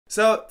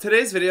So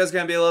today's video is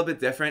going to be a little bit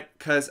different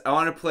because I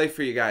want to play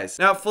for you guys.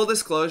 Now, full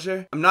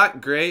disclosure, I'm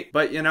not great,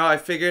 but you know, I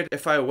figured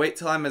if I wait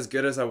till I'm as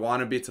good as I want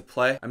to be to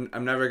play,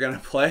 I'm never going to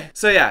play.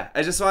 So yeah,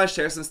 I just want to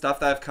share some stuff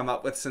that I've come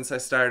up with since I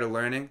started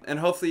learning, and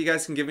hopefully you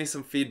guys can give me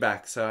some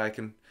feedback so I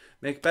can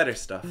make better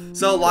stuff.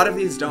 So a lot of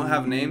these don't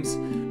have names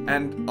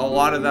and a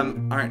lot of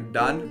them aren't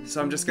done,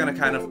 so I'm just going to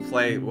kind of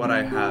play what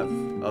I have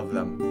of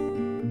them.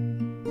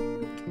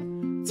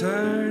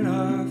 Turn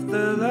off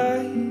the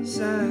lights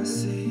and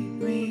see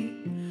me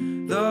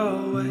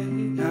the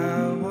way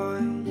I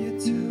want you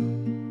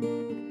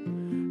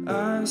to.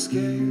 I'm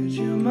scared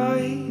you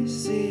might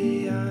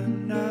see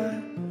I'm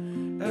not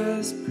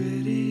as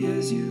pretty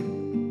as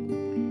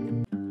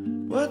you.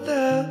 What the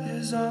hell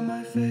is on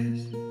my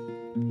face?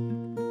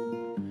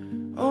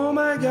 Oh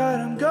my god,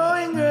 I'm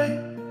going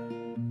great.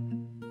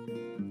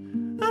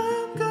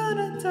 I'm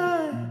gonna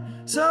die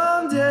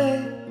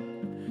someday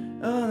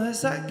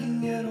unless I can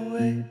get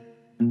away.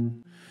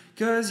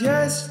 'Cause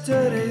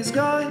yesterday's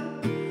gone,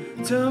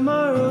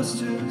 tomorrow's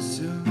too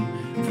soon.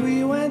 If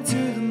we went to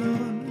the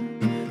moon,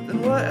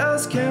 then what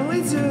else can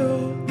we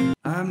do?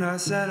 I'm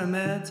not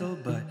sentimental,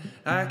 but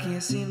I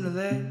can't seem to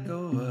let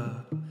go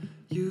of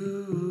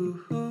you.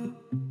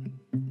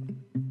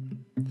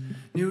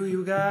 Knew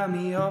you got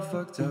me all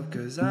fucked up,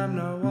 'cause I'm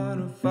not one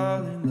to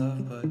fall in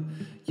love, but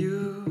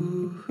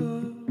you.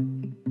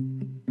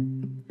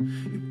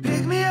 You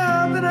pick me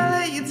up and I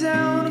let you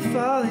down. I'm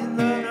falling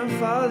love, I'm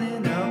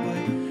falling out,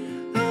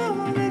 but I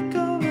won't let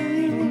go of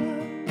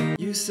you.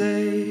 You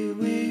say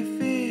we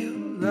feel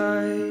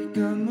like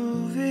a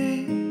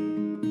movie.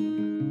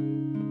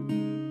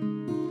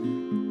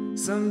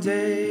 Some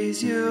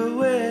days you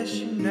wish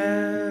you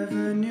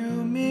never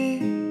knew me.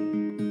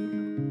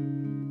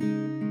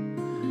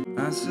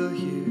 I'm still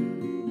here,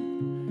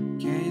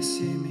 can you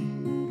see me?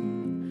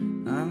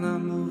 I'm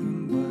not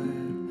moving,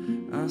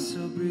 but I'm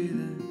still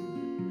breathing.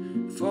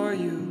 For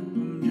you,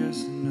 I'm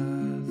just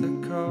another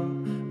call,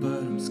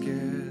 but I'm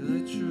scared the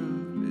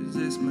truth is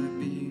this might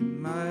be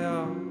my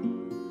all.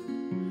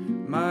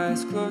 My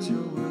eyes closed,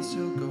 your world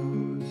still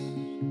goes.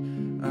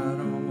 I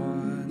don't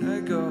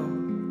wanna go,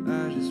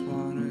 I just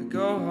wanna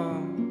go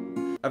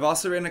home. I've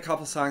also written a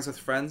couple songs with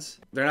friends.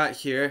 They're not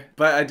here,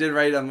 but I did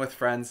write them with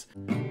friends.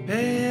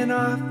 Paying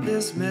off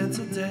this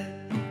mental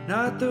debt,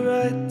 not the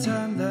right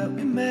time that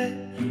we met.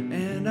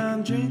 And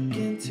I'm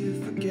drinking to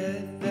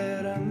forget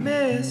that I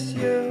miss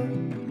you.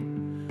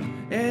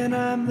 And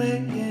I'm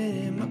laying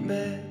in my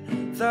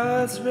bed,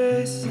 thoughts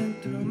racing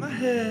through my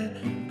head.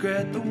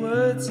 Regret the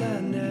words I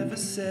never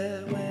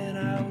said when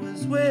I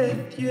was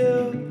with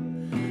you.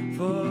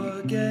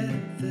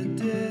 Forget the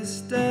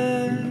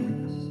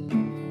distance,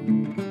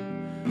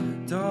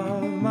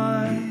 don't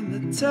mind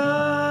the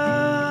time.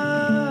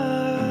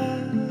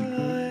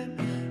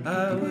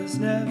 I was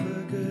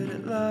never good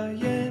at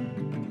lying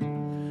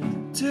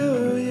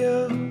to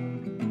you.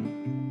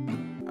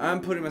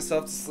 I'm putting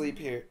myself to sleep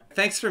here.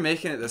 Thanks for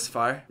making it this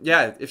far.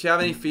 Yeah, if you have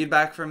any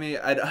feedback for me,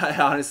 I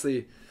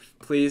honestly,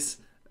 please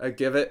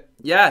give it.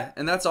 Yeah,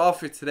 and that's all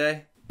for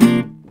today.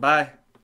 Bye.